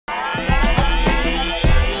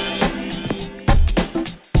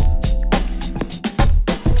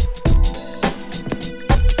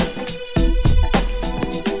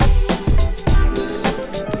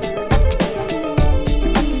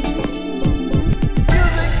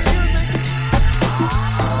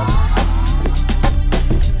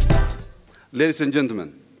Ladies and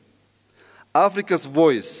gentlemen, Africa's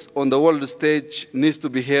voice on the world stage needs to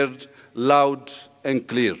be heard loud and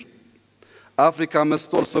clear. Africa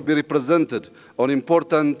must also be represented on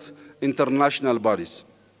important international bodies.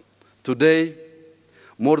 Today,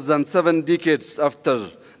 more than 7 decades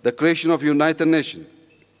after the creation of the United Nations,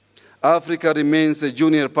 Africa remains a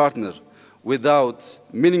junior partner without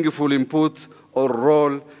meaningful input or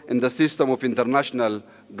role in the system of international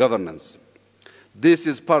governance. This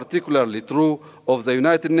is particularly true of the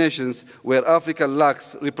United Nations, where Africa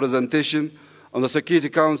lacks representation on the Security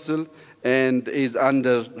Council and is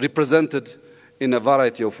underrepresented in a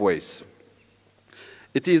variety of ways.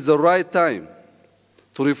 It is the right time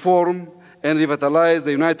to reform and revitalize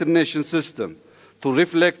the United Nations system to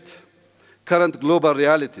reflect current global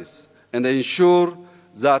realities and ensure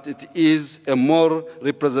that it is a more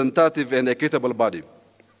representative and equitable body.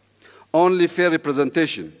 Only fair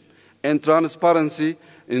representation and transparency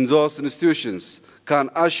in those institutions can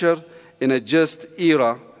usher in a just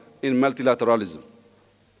era in multilateralism.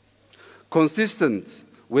 Consistent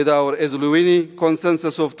with our Esluini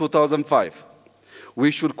Consensus of 2005, we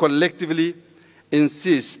should collectively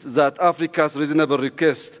insist that Africa's reasonable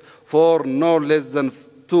request for no less than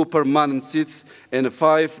 2 permanent seats and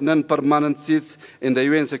 5 non-permanent seats in the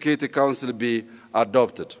UN Security Council be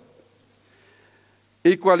adopted.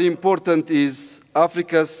 Equally important is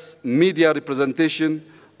Africa's media representation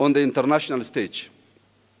on the international stage.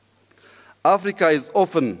 Africa is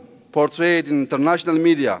often portrayed in international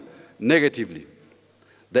media negatively.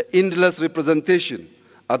 The endless representation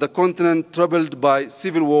of the continent troubled by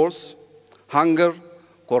civil wars, hunger,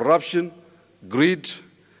 corruption, greed,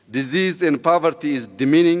 disease, and poverty is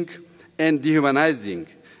demeaning and dehumanizing,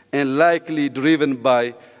 and likely driven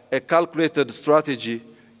by a calculated strategy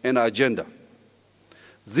and agenda.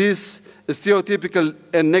 This stereotypical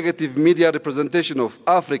and negative media representation of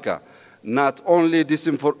Africa not only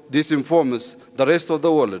disinforms the rest of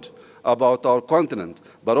the world about our continent,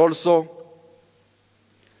 but also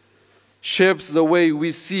shapes the way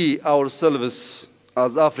we see ourselves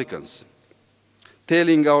as Africans.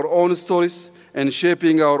 Telling our own stories and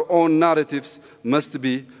shaping our own narratives must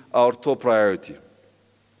be our top priority.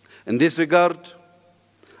 In this regard,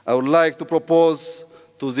 I would like to propose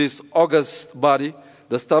to this august body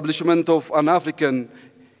the establishment of an African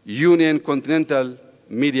Union Continental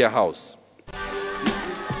Media House.